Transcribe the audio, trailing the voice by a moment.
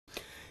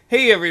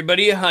Hey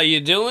everybody, how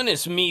you doing?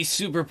 It's me,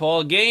 Super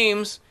Paul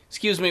Games.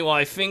 Excuse me while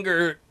I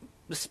finger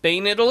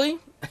Spain, Italy.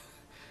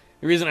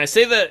 The reason I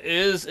say that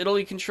is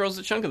Italy controls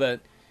a chunk of that.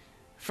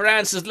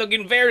 France is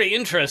looking very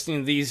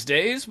interesting these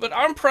days, but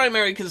our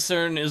primary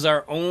concern is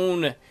our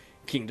own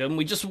kingdom.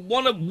 We just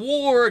won a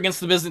war against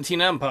the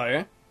Byzantine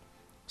Empire,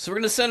 so we're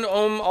going to send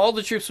all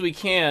the troops we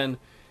can,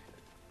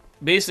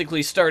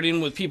 basically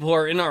starting with people who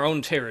are in our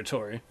own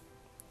territory.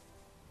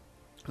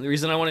 The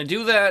reason I want to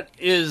do that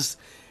is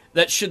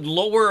that should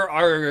lower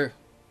our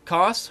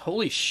costs.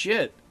 Holy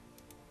shit.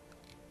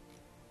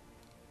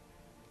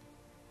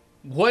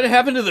 What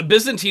happened to the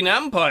Byzantine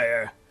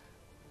Empire?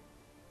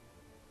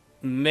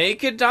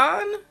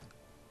 Macedon?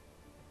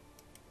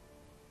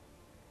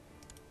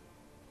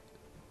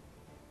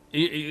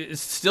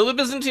 It's still the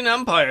Byzantine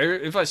Empire.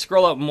 If I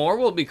scroll up more,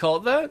 will it be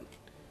called that?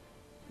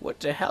 What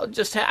the hell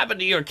just happened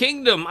to your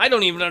kingdom? I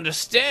don't even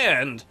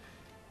understand.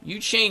 You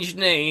changed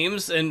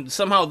names, and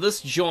somehow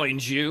this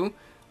joined you.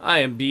 I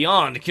am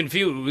beyond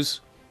confused.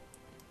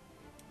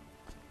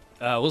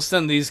 We'll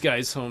send these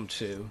guys home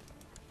too.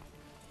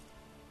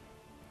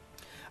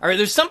 Alright,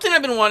 there's something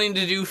I've been wanting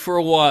to do for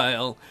a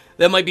while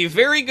that might be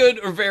very good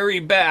or very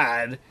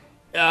bad.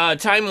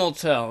 Time will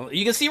tell.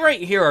 You can see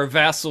right here our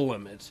vassal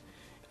limit.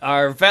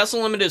 Our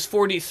vassal limit is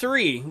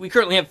 43. We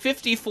currently have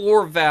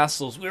 54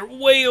 vassals. We're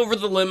way over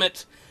the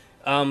limit.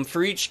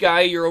 For each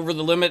guy, you're over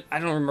the limit. I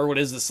don't remember what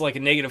it is. It's like a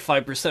negative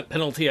 5%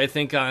 penalty, I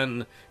think,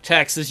 on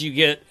taxes you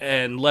get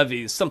and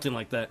levies, something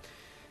like that.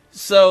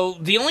 So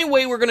the only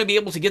way we're going to be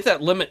able to get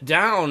that limit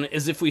down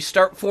is if we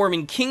start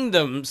forming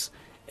kingdoms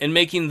and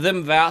making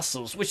them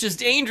vassals, which is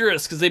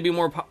dangerous because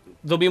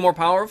they'll be more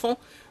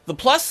powerful. The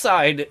plus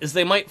side is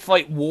they might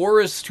fight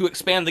wars to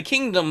expand the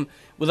kingdom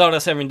without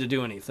us having to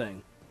do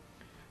anything.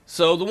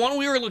 So the one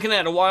we were looking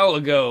at a while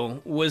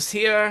ago was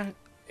here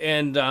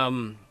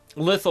and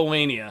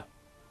Lithuania.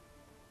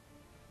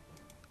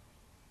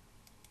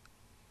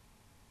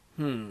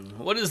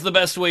 What is the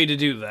best way to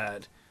do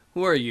that?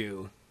 Who are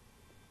you?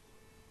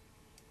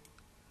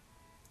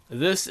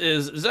 This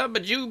is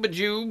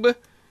Zabajubajub.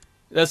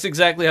 That's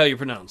exactly how you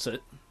pronounce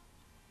it.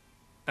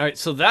 Alright,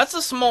 so that's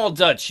a small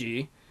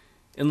duchy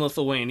in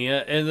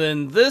Lithuania, and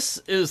then this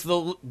is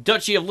the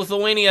Duchy of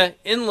Lithuania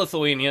in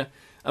Lithuania.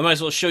 I might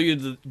as well show you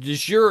the de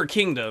jure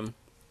kingdom.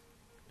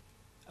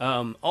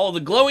 All the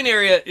glowing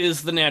area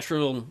is the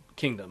natural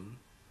kingdom.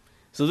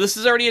 So this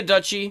is already a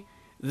duchy.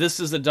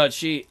 This is a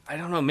duchy. I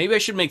don't know. Maybe I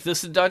should make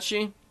this a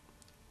duchy.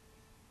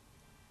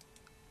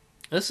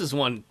 This is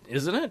one,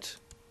 isn't it?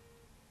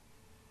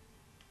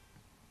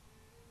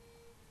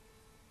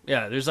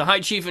 Yeah, there's a high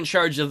chief in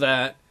charge of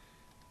that.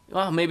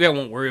 Well, maybe I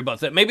won't worry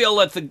about that. Maybe I'll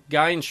let the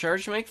guy in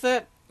charge make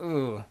that.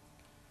 Ugh.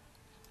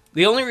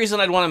 The only reason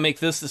I'd want to make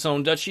this its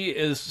own duchy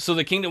is so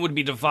the kingdom would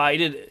be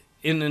divided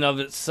in and of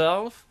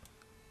itself.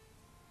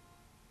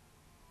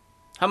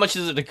 How much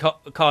does it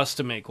cost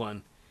to make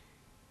one?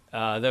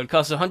 That would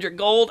cost 100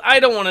 gold. I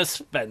don't want to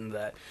spend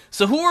that.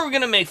 So who are we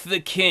going to make the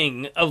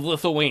king of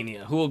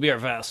Lithuania? Who will be our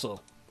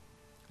vassal?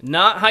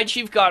 Not High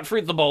Chief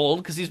Gottfried the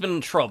Bold, because he's been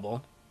in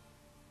trouble.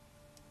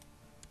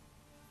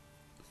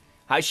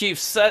 High Chief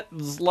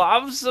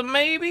Setzlavza,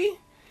 maybe?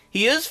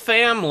 He is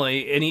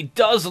family, and he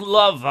does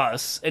love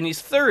us, and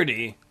he's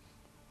 30.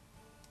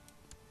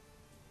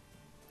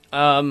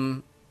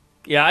 Yeah,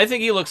 I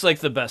think he looks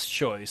like the best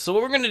choice. So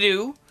what we're going to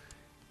do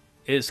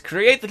is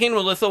create the Kingdom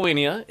of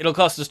Lithuania. It'll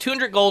cost us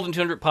 200 gold and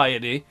 200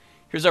 piety.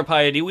 Here's our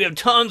piety. We have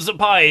tons of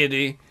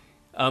piety.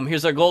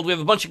 Here's our gold. We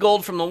have a bunch of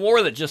gold from the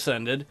war that just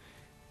ended.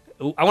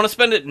 I want to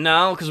spend it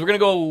now because we're going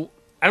to go,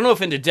 I don't know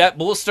if into debt,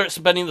 but we'll start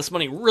spending this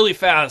money really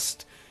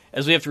fast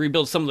as we have to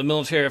rebuild some of the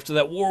military after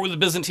that war with the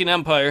Byzantine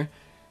Empire,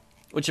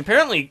 which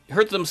apparently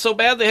hurt them so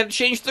bad they had to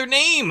change their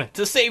name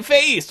to save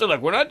face. They're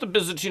like, we're not the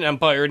Byzantine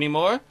Empire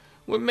anymore.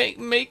 We're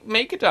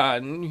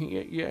Macedon.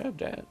 Yeah,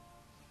 Dad.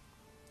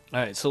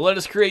 Alright, so let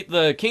us create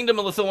the Kingdom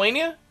of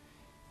Lithuania.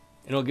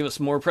 It'll give us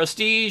more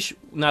prestige.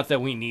 Not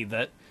that we need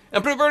that.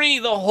 Emperor Bernie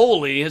the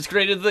Holy has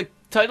created the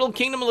title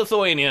Kingdom of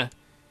Lithuania.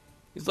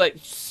 He's like,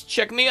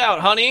 check me out,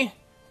 honey.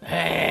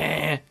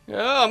 Oh,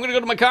 I'm gonna go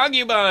to my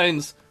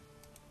concubines.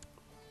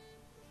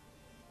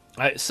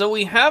 Alright, so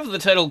we have the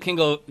title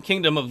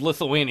Kingdom of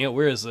Lithuania.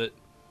 Where is it?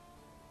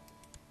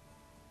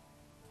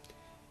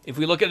 If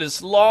we look at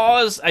its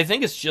laws, I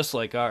think it's just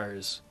like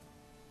ours.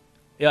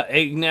 Yeah,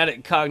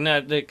 agnatic,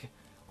 cognatic,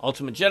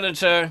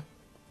 ultimogenitor.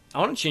 I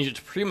want to change it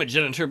to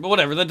primogenitor, but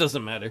whatever, that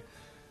doesn't matter.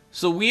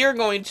 So we are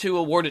going to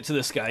award it to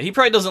this guy. He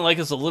probably doesn't like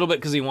us a little bit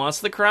because he wants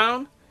the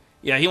crown.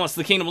 Yeah, he wants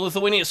the Kingdom of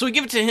Lithuania, so we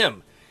give it to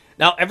him.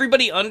 Now,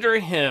 everybody under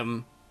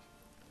him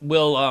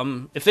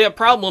will, if they have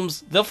problems,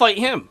 they'll fight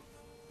him.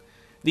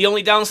 The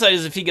only downside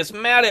is if he gets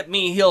mad at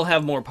me, he'll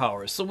have more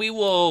power. So we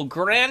will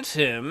grant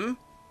him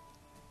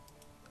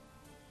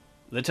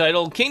the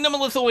title Kingdom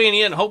of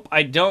Lithuania and hope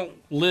I don't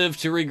live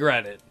to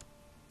regret it.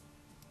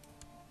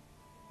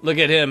 Look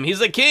at him.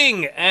 He's a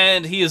king,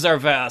 and he is our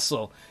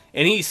vassal.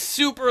 And he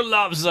super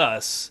loves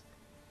us.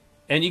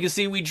 And you can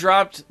see we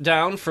dropped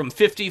down from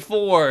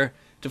 54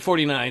 to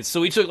 49. So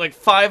we took like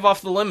 5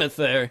 off the limit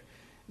there.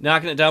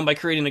 knocking it down by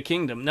creating a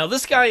kingdom. Now,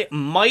 this guy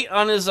might,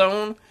 on his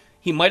own,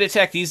 he might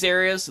attack these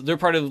areas. They're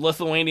part of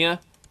Lithuania,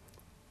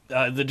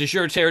 the de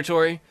jure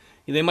territory.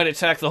 They might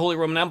attack the Holy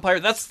Roman Empire.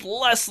 That's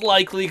less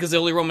likely because the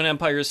Holy Roman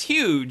Empire is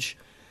huge.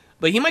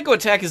 But he might go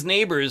attack his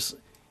neighbors,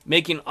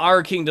 making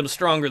our kingdom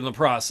stronger in the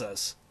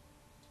process.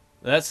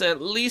 That's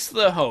at least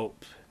the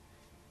hope.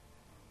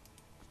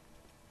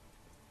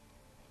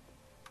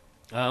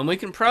 We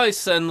can probably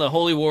send the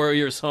Holy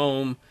Warriors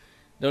home.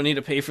 Don't need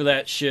to pay for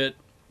that shit.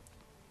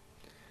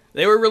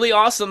 They were really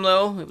awesome,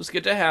 though. It was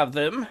good to have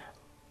them.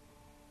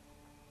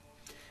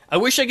 I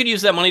wish I could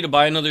use that money to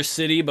buy another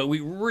city, but we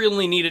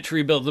really need it to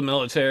rebuild the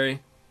military.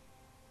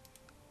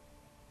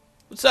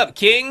 What's up,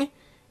 King?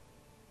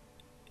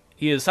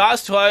 He is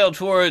hostile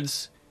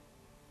towards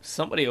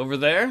somebody over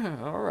there.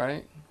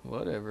 Alright,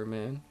 whatever,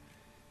 man.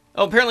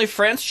 Oh, apparently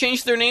France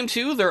changed their name,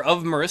 too? They're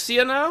of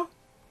Mercia now?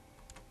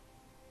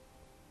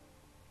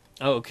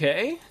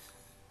 Okay.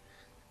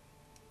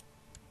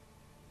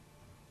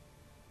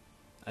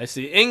 I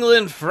see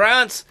England,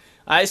 France.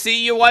 I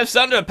see your wife's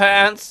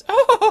underpants.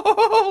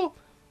 Oh,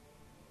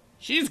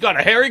 she's got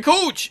a hairy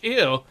cooch.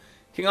 Ew.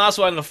 King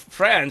Oswald of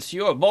France,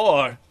 you're a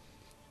bore.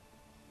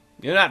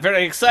 You're not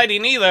very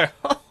exciting either.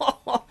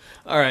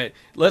 Alright,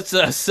 let's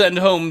send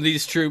home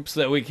these troops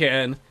that we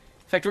can. In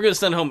fact, we're going to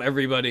send home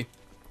everybody.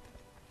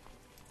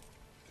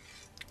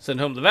 Send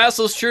home the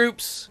vassals'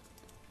 troops.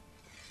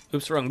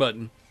 Oops, wrong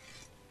button.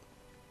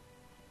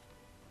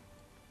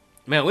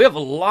 Man, we have a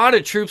lot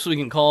of troops we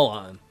can call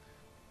on.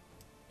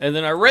 And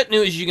then our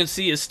retinue, as you can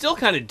see, is still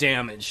kind of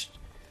damaged.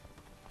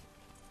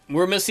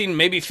 We're missing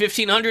maybe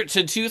 1,500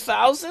 to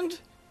 2,000?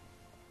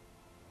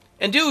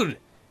 And dude,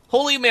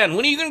 holy man,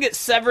 when are you going to get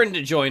Severin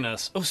to join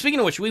us? Oh, speaking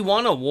of which, we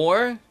won a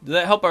war? Did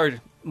that help our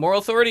moral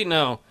authority?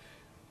 No.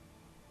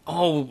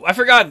 Oh, I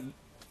forgot.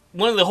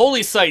 One of the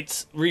holy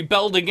sites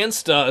rebelled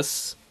against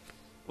us.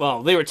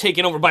 Well, they were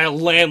taken over by a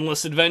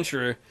landless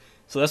adventurer.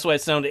 So that's why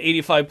it's down to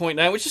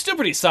 85.9, which is still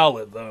pretty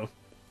solid, though.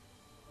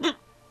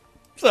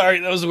 Sorry,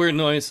 that was a weird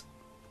noise.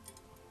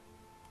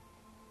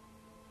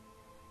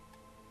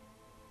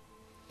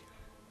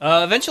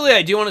 Eventually,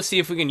 I do want to see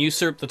if we can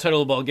usurp the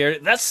title of Bulgaria.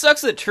 That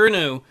sucks that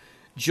Turnu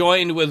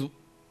joined with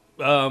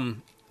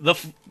the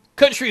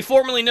country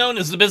formerly known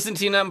as the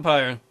Byzantine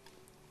Empire.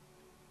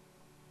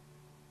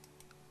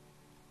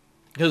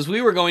 Because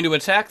we were going to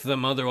attack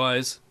them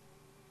otherwise.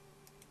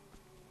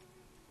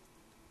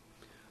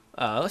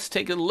 Let's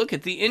take a look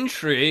at the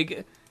intrigue.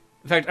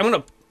 In fact, I'm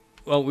going to...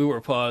 Well, we were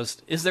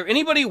paused. Is there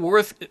anybody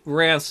worth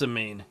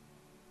ransoming?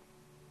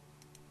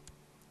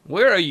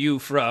 Where are you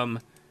from?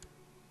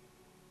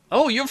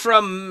 Oh, you're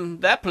from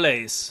that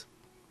place.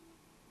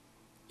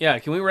 Yeah,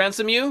 can we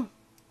ransom you?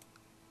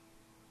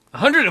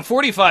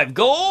 145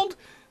 gold?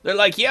 They're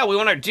like, yeah, we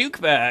want our duke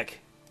back.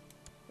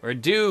 Or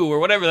or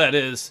whatever that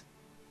is.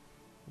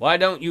 Why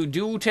don't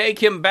you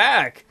take him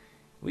back?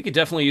 We could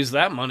definitely use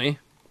that money.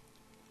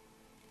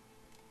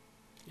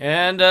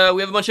 And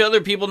we have a bunch of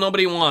other people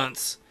nobody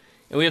wants.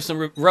 And we have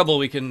some rubble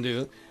we can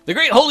do. The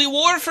Great Holy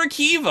War for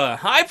Khiva.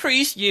 High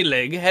Priest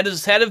Yelig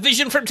has had a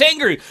vision from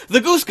Tengri. The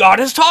Guiscard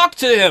has talked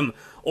to him,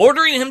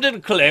 ordering him to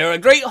declare a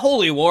great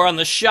holy war on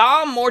the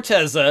Shah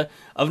Morteza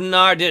of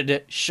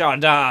Nardid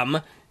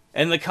Shahdam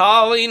and the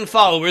calling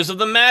followers of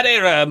the Mad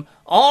Arab.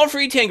 All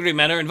free Tengri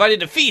men are invited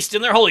to feast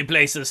in their holy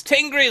places.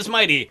 Tengri is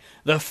mighty.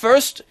 The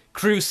first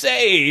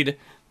crusade.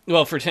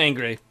 Well, for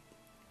Tengri.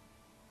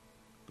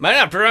 My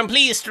Emperor, I'm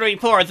pleased to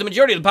report the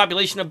majority of the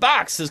population of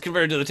Box has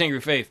converted to the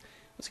Tengri faith.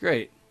 That's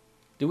great.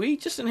 Do we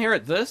just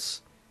inherit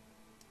this?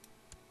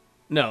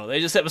 No,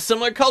 they just have a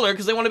similar color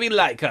because they want to be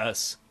like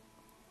us.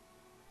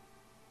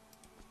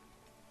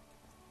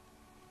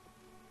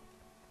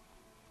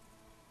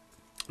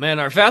 Man,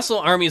 our vassal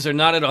armies are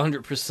not at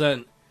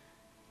 100%.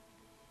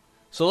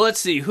 So let's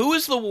see. Who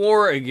is the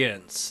war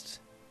against?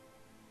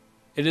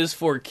 It is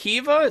for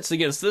Khiva. It's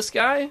against this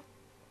guy.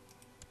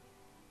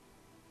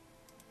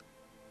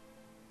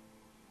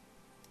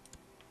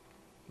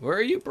 Where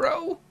are you,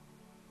 bro?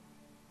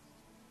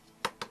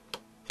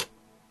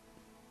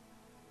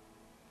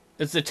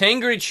 It's the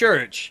Tengri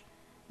Church.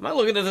 Am I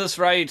looking at this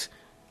right?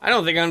 I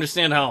don't think I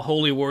understand how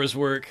holy wars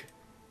work.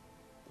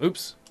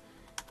 Oops.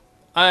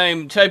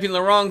 I'm typing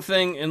the wrong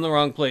thing in the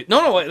wrong place.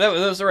 No, wait, that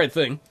was the right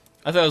thing.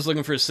 I thought I was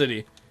looking for a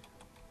city.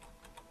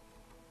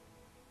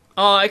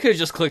 Oh, I could have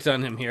just clicked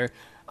on him here.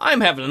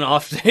 I'm having an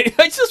off day.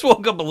 I just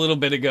woke up a little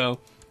bit ago.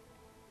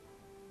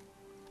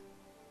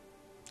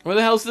 Where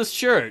the hell's this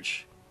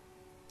church?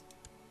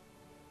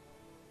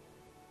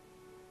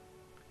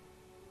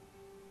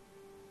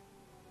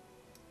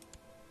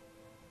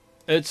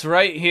 It's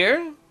right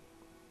here?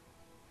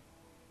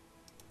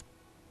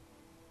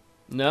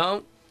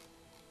 No.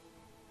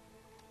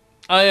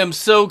 I am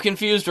so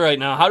confused right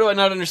now. How do I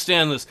not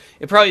understand this?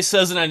 It probably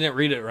says and I didn't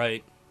read it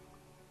right.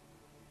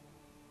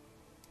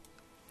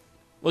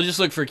 We'll just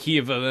look for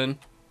Khiva then.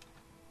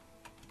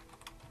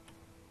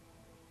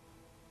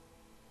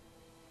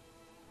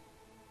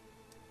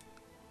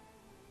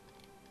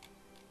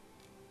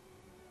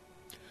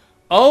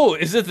 Oh,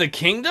 is it the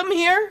kingdom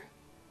here?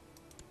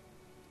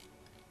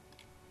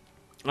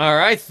 All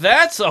right,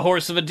 that's a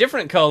horse of a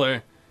different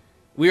color.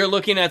 We are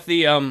looking at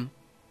the,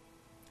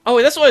 Oh,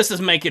 wait, that's why it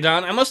says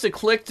Macedon. I must have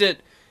clicked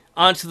it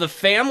onto the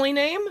family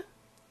name?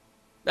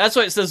 That's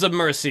why it says of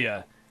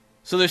Mercia.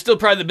 So they're still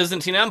part of the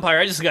Byzantine Empire.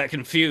 I just got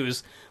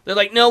confused. They're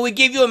like, no, we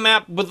gave you a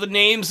map with the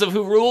names of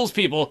who rules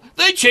people.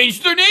 They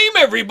changed their name,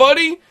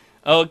 everybody!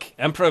 Okay,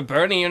 Emperor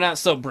Bernie, you're not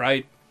so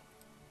bright.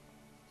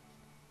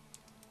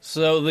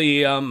 So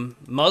the,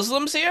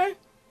 Muslims here?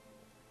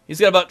 He's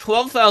got about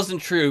 12,000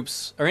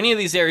 troops. Are any of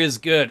these areas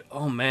good?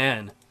 Oh,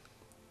 man.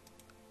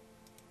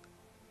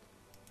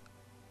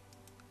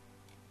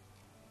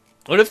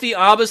 What if the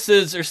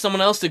Abbasids or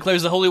someone else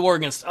declares a holy war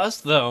against us,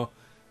 though?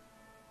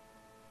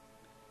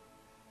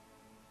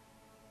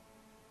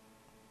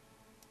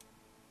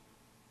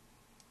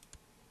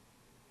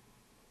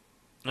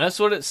 That's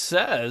what it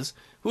says.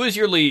 Who is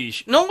your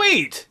liege? No,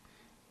 wait!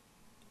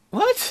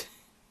 What?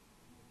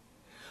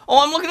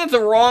 Oh, I'm looking at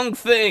the wrong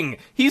thing.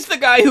 He's the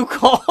guy who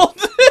called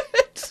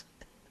it.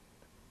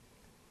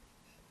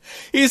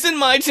 He's in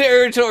my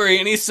territory,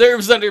 and he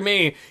serves under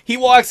me. He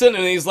walks in,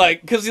 and he's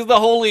like, because he's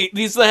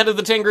the head of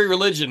the Tengri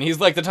religion. He's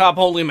like the top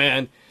holy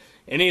man.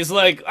 And he's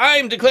like,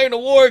 I'm declaring a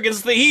war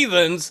against the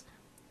heathens.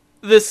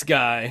 This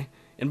guy.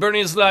 And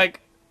Bernie's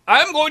like,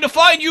 I'm going to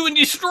find you and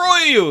destroy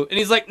you. And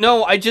he's like,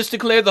 no, I just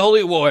declared the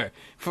holy war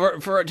for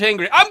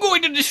Tengri. I'm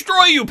going to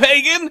destroy you,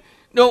 pagan.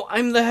 No,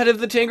 I'm the head of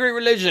the Tengri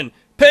religion.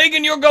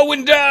 Pagan, you're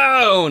going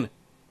down.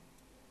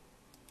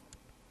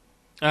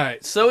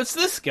 Alright, so it's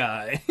this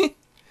guy.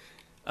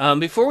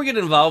 Before we get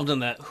involved in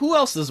that, who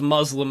else is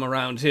Muslim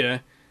around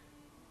here?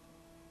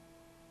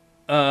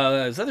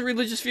 Is that the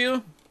religious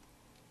view?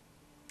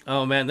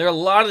 Oh man, there are a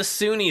lot of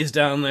Sunnis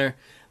down there.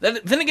 Then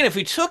again, if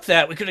we took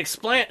that, we could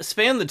expand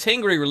the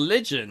Tengri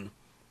religion.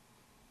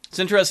 It's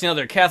interesting how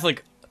they're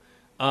Catholic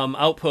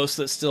outposts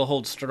that still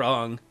hold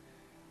strong.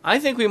 I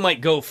think we might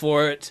go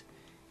for it.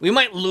 We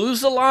might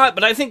lose a lot,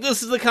 but I think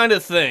this is the kind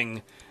of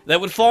thing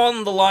that would fall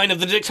in the line of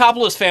the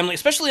Dicktopolous family,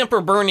 especially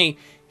Emperor Bernie,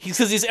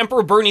 because he's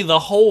Emperor Bernie the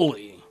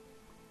Holy.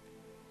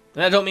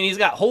 And I don't mean he's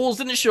got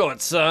holes in his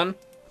shorts, son.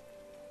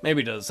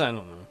 Maybe he does, I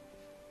don't know.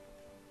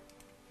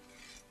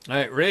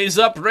 Alright, raise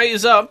up,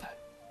 raise up.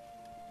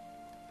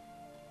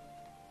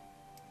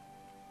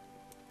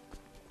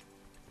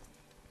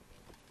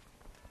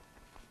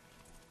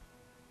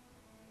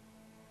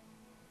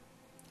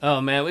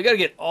 Oh man, we gotta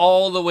get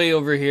all the way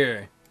over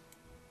here.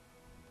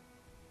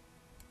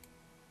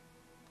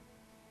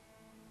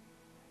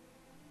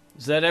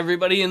 Is that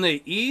everybody in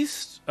the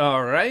east?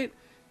 Alright.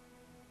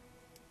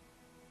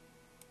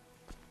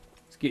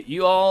 Let's get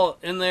you all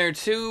in there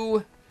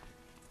too.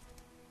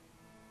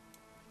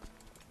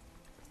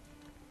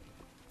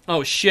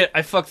 Oh shit,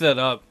 I fucked that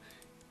up.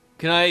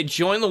 Can I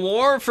join the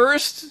war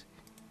first?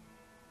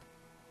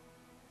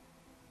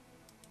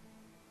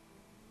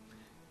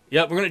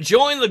 Yep, we're gonna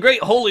join the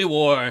Great Holy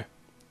War.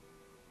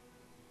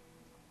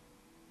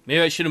 Maybe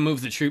I should have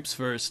moved the troops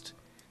first.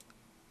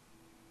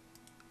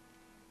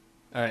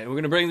 Alright, we're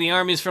gonna bring the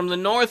armies from the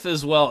north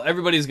as well.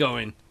 Everybody's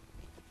going.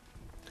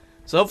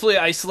 So hopefully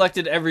I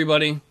selected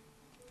everybody.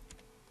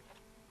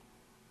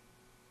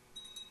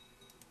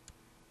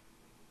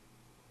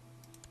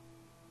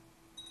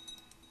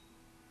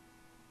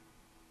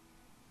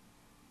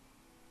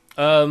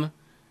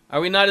 Are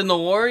we not in the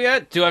war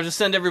yet? Do I have to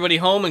send everybody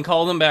home and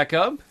call them back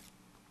up?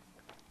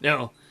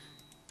 No.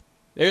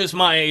 There's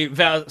my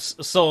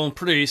vassal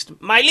priest.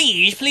 My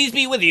liege, please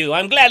be with you.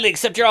 I'm gladly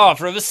accept your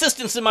offer of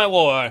assistance in my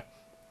war.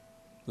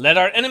 Let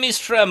our enemies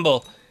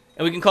tremble.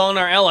 And we can call in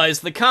our allies.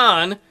 The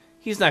Khan,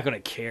 he's not going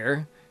to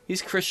care.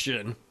 He's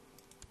Christian.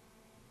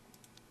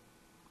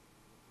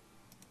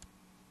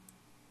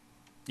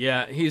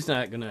 Yeah, he's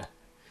not going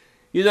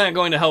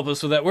to help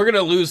us with that. We're going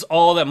to lose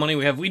all that money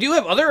we have. We do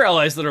have other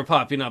allies that are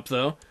popping up,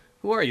 though.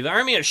 Who are you? The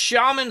army of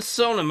Shaman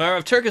Sonamar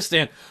of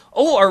Turkestan.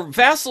 Oh, our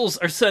vassals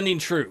are sending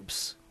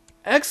troops.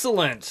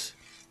 Excellent.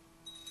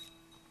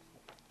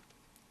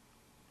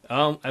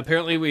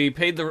 Apparently we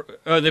paid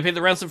they paid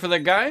the ransom for that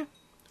guy?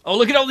 Oh,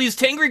 look at all these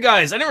Tengri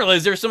guys. I didn't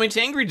realize there were so many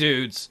Tengri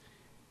dudes.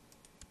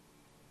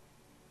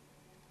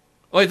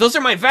 Oh, wait, those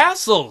are my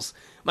vassals.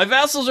 My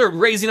vassals are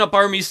raising up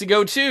armies to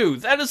go, too.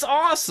 That is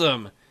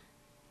awesome.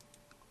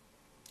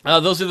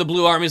 Those are the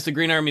blue armies. The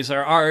green armies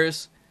are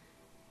ours.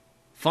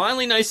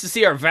 Finally nice to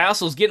see our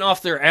vassals getting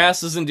off their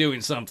asses and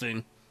doing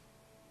something.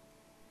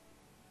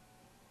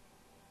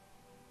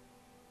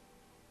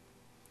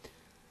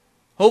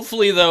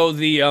 Hopefully, though,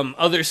 the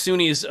other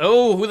Sunnis...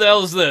 Oh, who the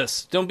hell is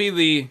this? Don't be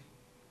the...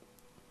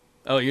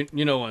 Oh, you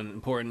know one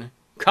important.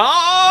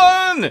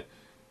 Khan!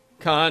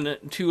 Khan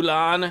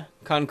Tulan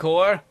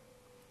Concor?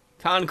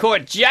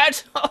 Concor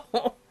Jet?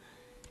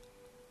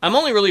 I'm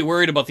only really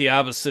worried about the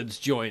Abbasids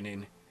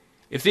joining.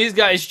 If these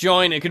guys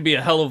join, it could be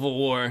a hell of a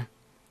war.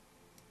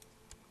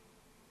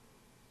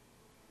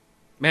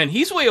 Man,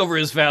 he's way over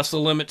his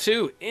vassal limit,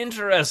 too.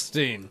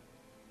 Interesting.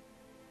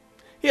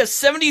 He has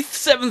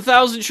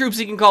 77,000 troops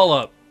he can call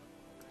up.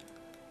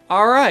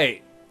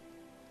 Alright.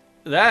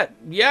 That,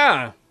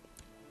 yeah.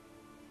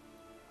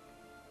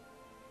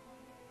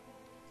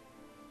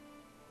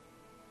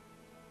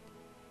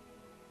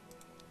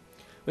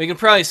 We can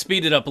probably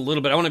speed it up a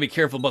little bit. I want to be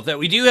careful about that.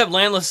 We do have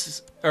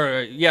landless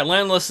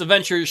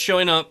adventurers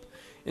showing up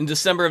in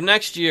December of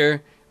next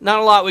year. Not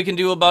a lot we can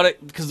do about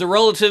it, because the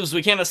relatives,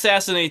 we can't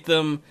assassinate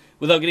them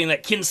without getting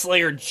that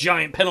Kinslayer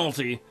giant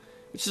penalty,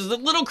 which is a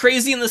little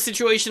crazy in this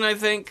situation, I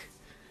think.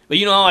 But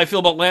you know how I feel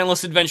about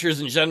landless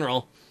adventurers in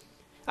general.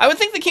 I would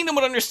think the kingdom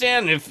would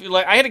understand if,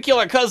 like, I had to kill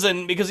our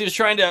cousin because he was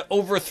trying to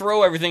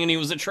overthrow everything and he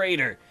was a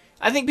traitor.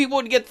 I think people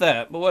would get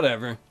that, but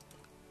whatever.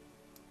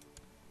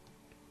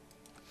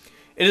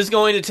 It is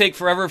going to take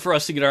forever for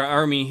us to get our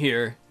army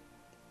here.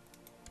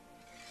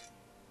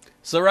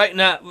 So right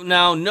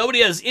now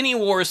nobody has any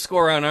war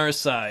score on our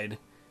side.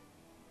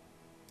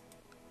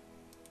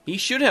 He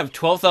should have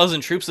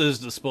 12,000 troops at his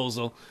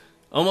disposal.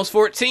 Almost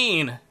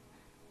 14.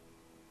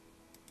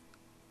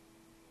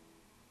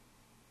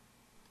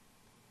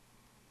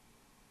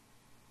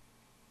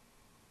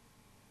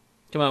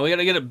 Come on, we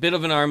gotta get a bit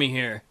of an army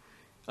here.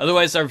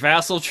 Otherwise our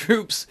vassal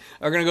troops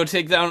are gonna go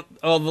take down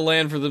all the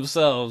land for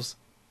themselves.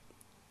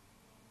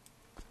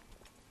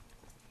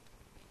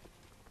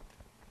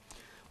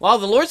 Wow,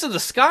 the Lords of the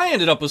Sky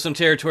ended up with some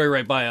territory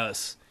right by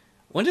us.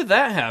 When did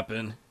that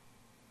happen?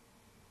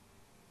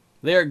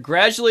 They are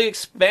gradually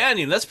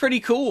expanding. That's pretty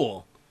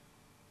cool.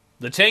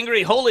 The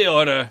Tengri Holy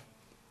Order.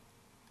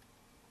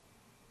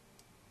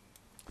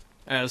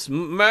 As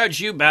merge,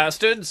 you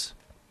bastards.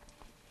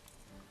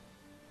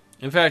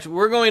 In fact,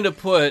 we're going to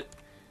put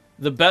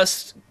the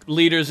best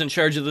leaders in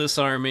charge of this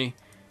army,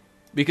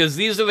 because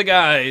these are the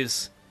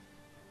guys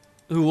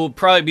who will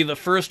probably be the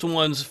first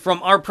ones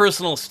from our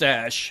personal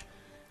stash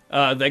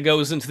that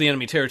goes into the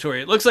enemy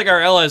territory. It looks like our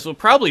allies will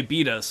probably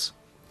beat us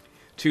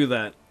to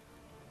that.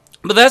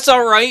 But that's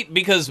alright,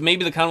 because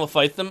maybe the Khan will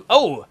fight them.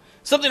 Oh,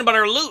 something about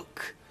our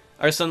Luke.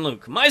 Our son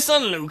Luke. My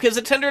son Luke is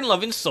a tender and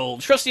loving soul,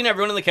 trusting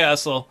everyone in the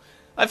castle.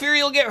 I fear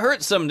he'll get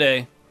hurt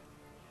someday.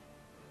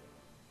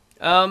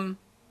 I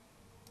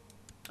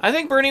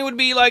think Bernie would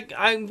be like,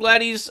 I'm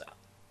glad he's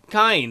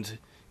kind.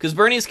 Because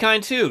Bernie's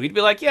kind too. He'd be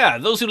like, yeah,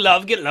 those who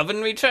love get love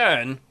in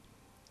return.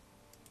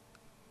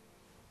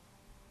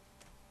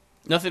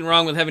 Nothing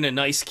wrong with having a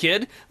nice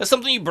kid. That's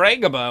something you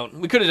brag about.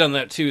 We could have done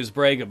that too, is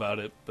brag about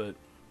it, but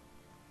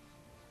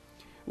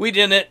we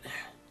didn't.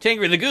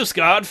 Tengri the Goose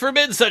God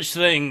forbid such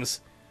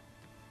things.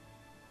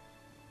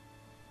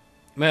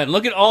 Man,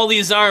 look at all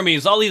these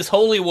armies, all these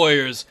holy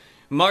warriors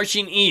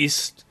marching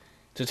east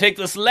to take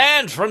this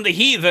land from the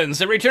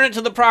heathens and return it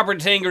to the proper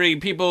Tengri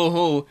people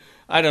who,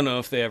 I don't know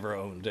if they ever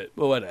owned it,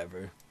 but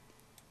whatever.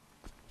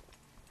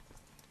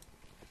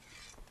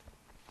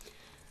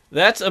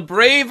 That's a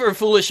brave or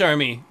foolish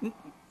army.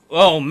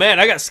 Oh man,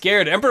 I got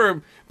scared.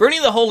 Emperor Bernie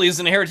the Holy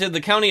has inherited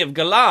the county of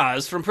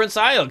Galaz from Prince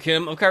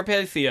Iokim of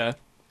Carpathia.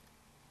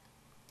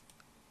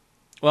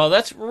 Well,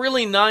 that's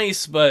really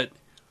nice, but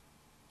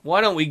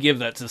why don't we give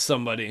that to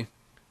somebody?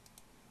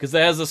 Because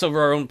that has us over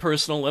our own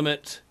personal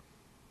limit.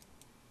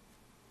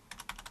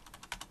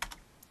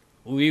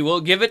 We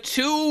will give it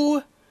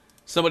to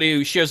somebody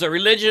who shares our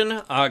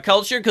religion, our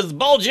culture, because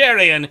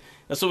Bulgarian.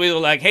 That's what we were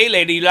like, hey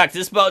lady, you like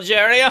this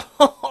Bulgaria?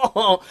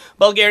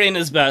 Bulgarian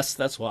is best,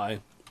 that's why.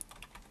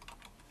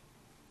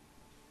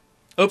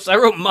 Oops, I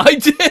wrote my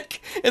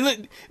dick. And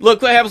then,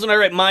 look what happens when I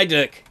write my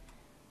dick.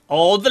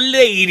 All the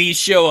ladies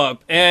show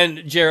up,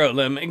 and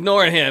Jerusalem,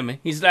 ignore him.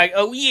 He's like,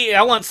 oh yeah,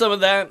 I want some of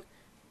that.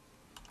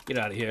 Get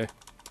out of here.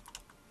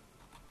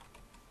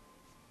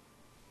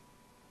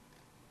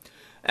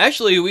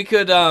 Actually, we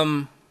could,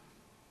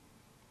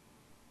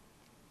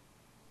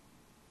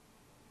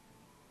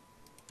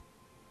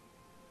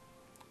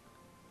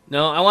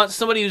 No, I want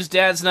somebody whose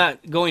dad's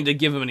not going to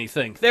give him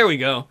anything. There we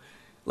go.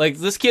 Like,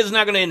 this kid's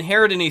not going to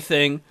inherit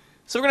anything,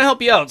 so we're going to help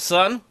you out,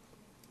 son.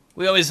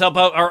 We always help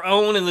out our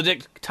own in the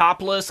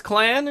Dicktopolous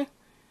clan.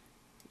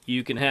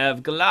 You can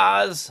have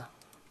Galaz.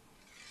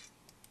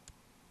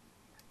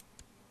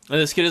 And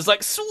this kid is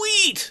like,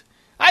 sweet!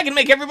 I can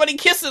make everybody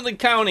kiss in the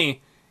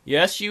county.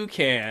 Yes, you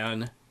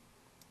can.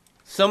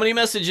 So many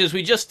messages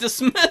we just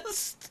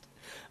dismissed.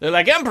 They're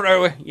like,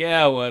 Emperor.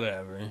 Yeah,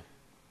 whatever.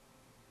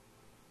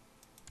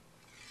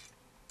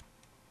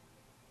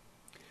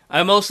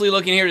 I'm mostly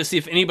looking here to see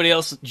if anybody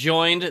else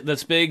joined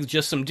that's big,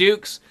 just some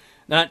dukes.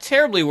 Not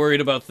terribly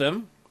worried about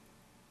them.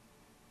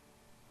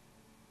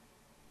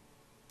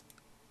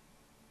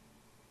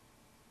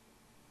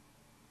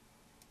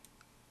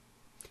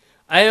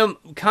 I am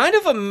kind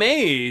of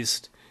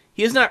amazed.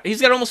 He's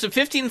got almost a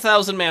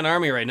 15,000 man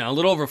army right now, a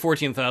little over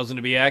 14,000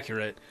 to be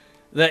accurate,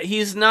 that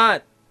he's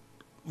not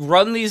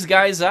run these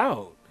guys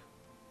out.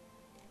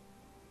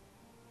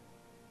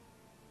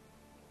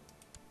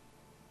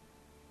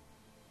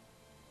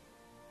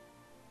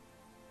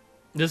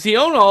 Does he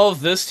own all of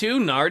this too,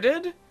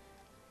 Nardid?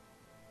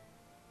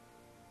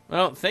 I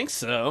don't think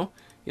so.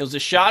 He'll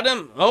just shot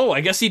him. Oh, I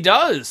guess he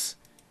does.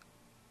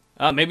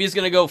 Maybe he's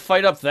going to go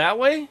fight up that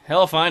way?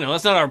 Hell if I know.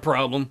 That's not our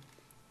problem.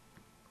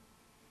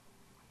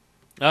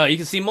 You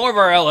can see more of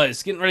our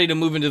allies getting ready to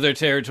move into their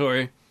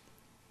territory.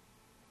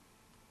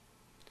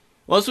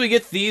 Once we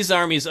get these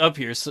armies up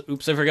here...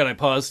 oops, I forgot I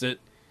paused it.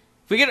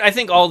 If we get, I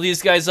think, all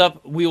these guys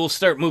up, we will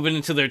start moving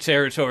into their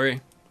territory.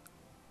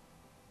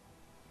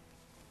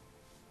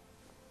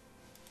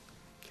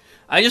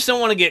 I just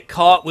don't want to get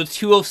caught with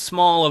too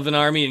small of an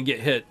army and get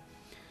hit.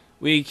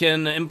 We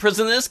can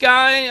imprison this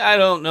guy. I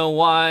don't know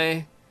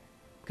why.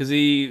 Because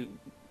he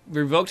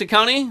revoked a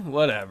county?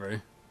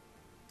 Whatever.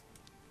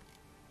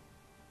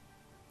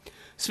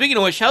 Speaking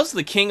of which, how's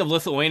the king of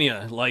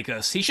Lithuania like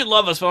us? He should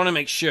love us, but I want to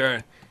make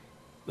sure.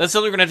 That's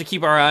something we're going to have to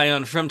keep our eye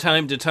on from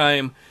time to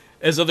time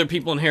as other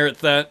people inherit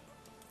that.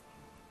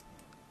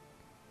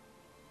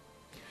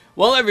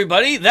 Well,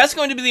 everybody, that's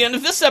going to be the end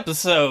of this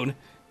episode.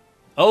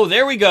 Oh,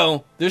 there we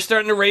go. They're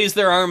starting to raise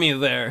their army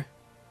there.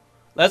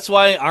 That's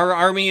why our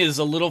army is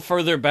a little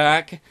further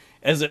back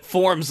as it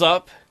forms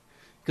up,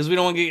 because we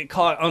don't want to get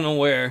caught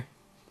unaware.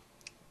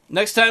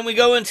 Next time we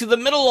go into the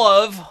middle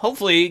of,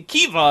 hopefully,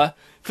 Khiva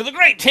for the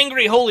Great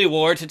Tengri Holy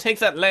War to take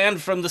that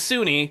land from the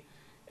Sunni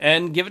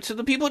and give it to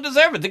the people who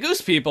deserve it, the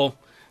Goose people.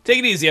 Take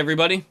it easy,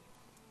 everybody.